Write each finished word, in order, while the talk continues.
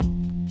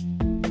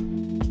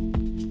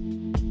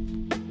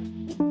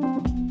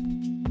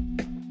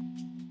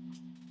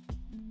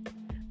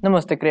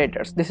Namaste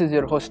creators, this is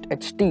your host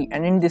HT,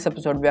 and in this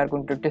episode we are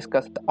going to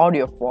discuss the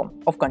audio form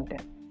of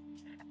content.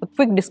 A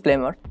quick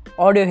disclaimer,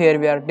 audio here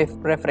we are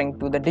referring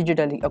to the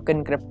digitally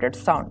encrypted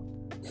sound.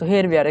 So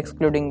here we are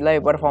excluding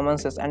live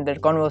performances and their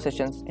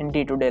conversations in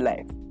day-to-day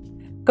life.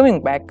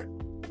 Coming back,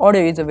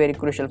 audio is a very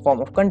crucial form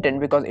of content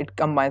because it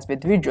combines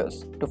with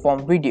visuals to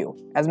form video,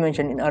 as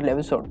mentioned in earlier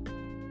episode.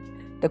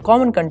 The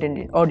common content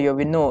in audio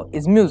we know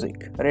is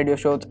music, radio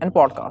shows and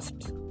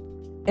podcasts.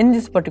 In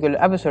this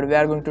particular episode, we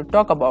are going to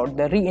talk about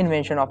the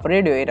reinvention of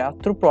radio era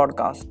through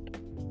broadcast.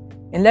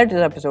 In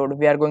later episode,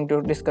 we are going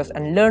to discuss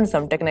and learn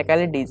some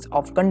technicalities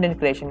of content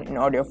creation in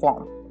audio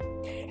form.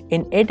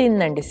 In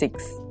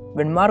 1896,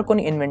 when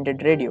Marconi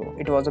invented radio,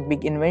 it was a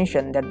big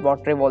invention that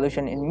brought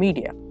revolution in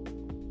media,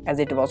 as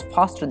it was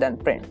faster than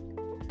print.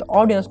 The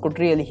audience could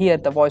really hear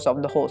the voice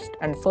of the host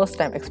and first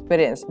time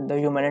experienced the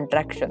human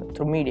interaction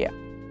through media.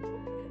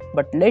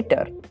 But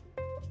later,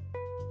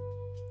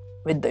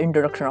 with the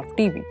introduction of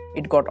TV,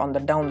 it got on the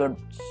download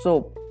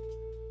slope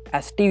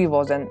as TV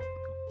was an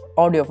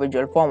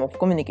audiovisual form of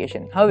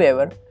communication.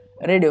 However,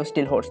 radio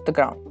still holds the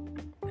ground.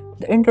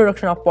 The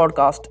introduction of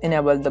podcast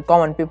enabled the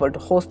common people to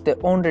host their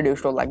own radio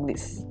show like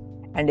this,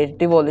 and it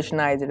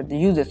revolutionized the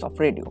uses of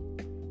radio.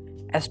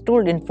 As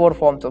told in 4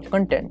 forms of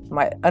content,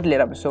 my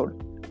earlier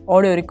episode,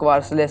 audio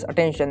requires less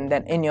attention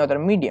than any other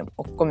medium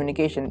of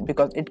communication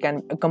because it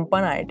can be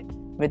accompanied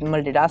with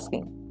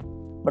multitasking.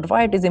 But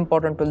why it is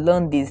important to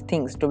learn these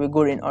things to be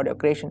good in audio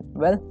creation?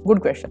 Well,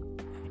 good question.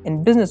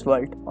 In business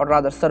world, or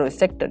rather service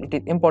sector, it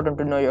is important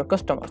to know your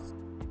customers.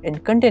 In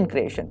content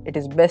creation, it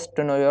is best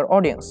to know your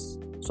audience.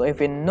 So if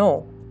we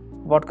know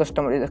what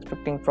customer is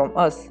expecting from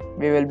us,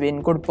 we will be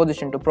in good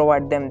position to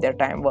provide them their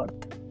time worth.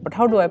 But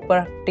how do I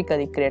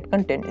practically create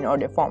content in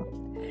audio form?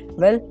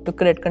 Well, to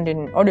create content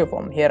in audio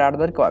form, here are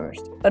the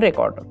requirements. A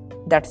recorder,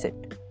 that's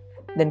it.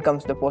 Then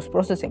comes the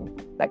post-processing,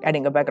 like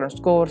adding a background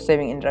score,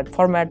 saving in right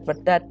format,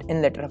 but that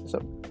in later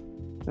episode.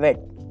 Wait,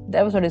 the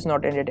episode is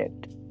not ended yet.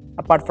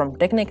 Apart from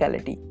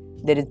technicality,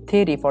 there is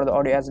theory for the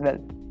audio as well.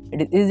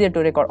 It is easier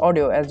to record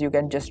audio as you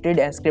can just read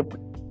and script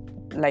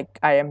like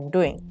I am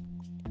doing.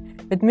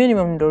 With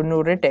minimum to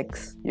no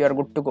retakes, you are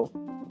good to go.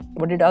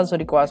 But it also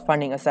requires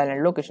finding a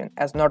silent location,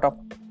 as not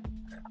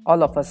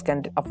all of us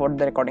can afford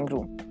the recording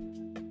room.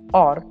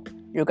 Or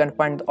you can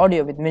find the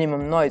audio with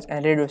minimum noise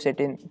and reduce it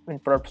in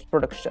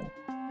post-production.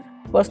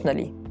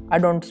 Personally, I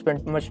don't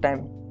spend much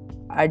time.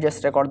 I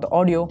just record the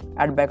audio,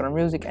 add background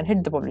music and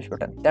hit the publish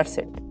button. That's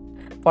it.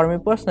 For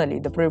me personally,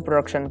 the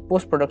pre-production,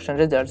 post-production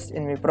results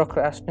in me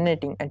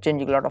procrastinating and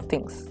changing a lot of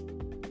things.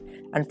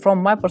 And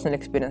from my personal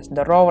experience,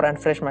 the rawer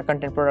and fresh my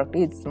content product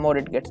is, the more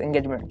it gets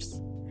engagements.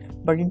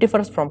 But it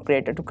differs from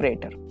creator to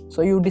creator.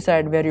 So you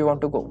decide where you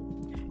want to go.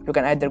 You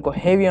can either go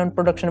heavy on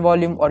production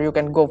volume or you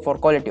can go for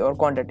quality or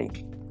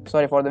quantity.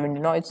 Sorry for the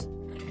windy noise.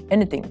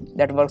 Anything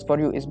that works for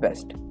you is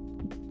best.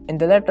 In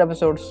the later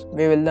episodes,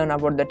 we will learn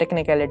about the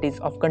technicalities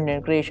of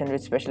content creation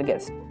with special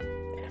guests.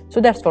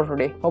 So that's for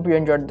today. Hope you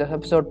enjoyed this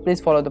episode.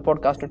 Please follow the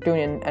podcast to tune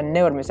in and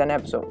never miss an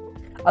episode.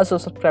 Also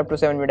subscribe to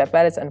 7 Media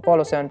Palace and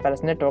follow 7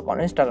 Palace Network on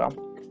Instagram.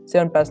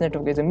 7 Palace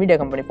Network is a media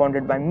company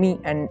founded by me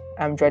and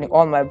I'm joining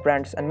all my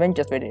brands and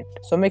ventures with it.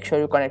 So make sure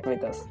you connect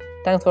with us.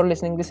 Thanks for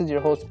listening. This is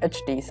your host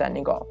HT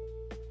signing off.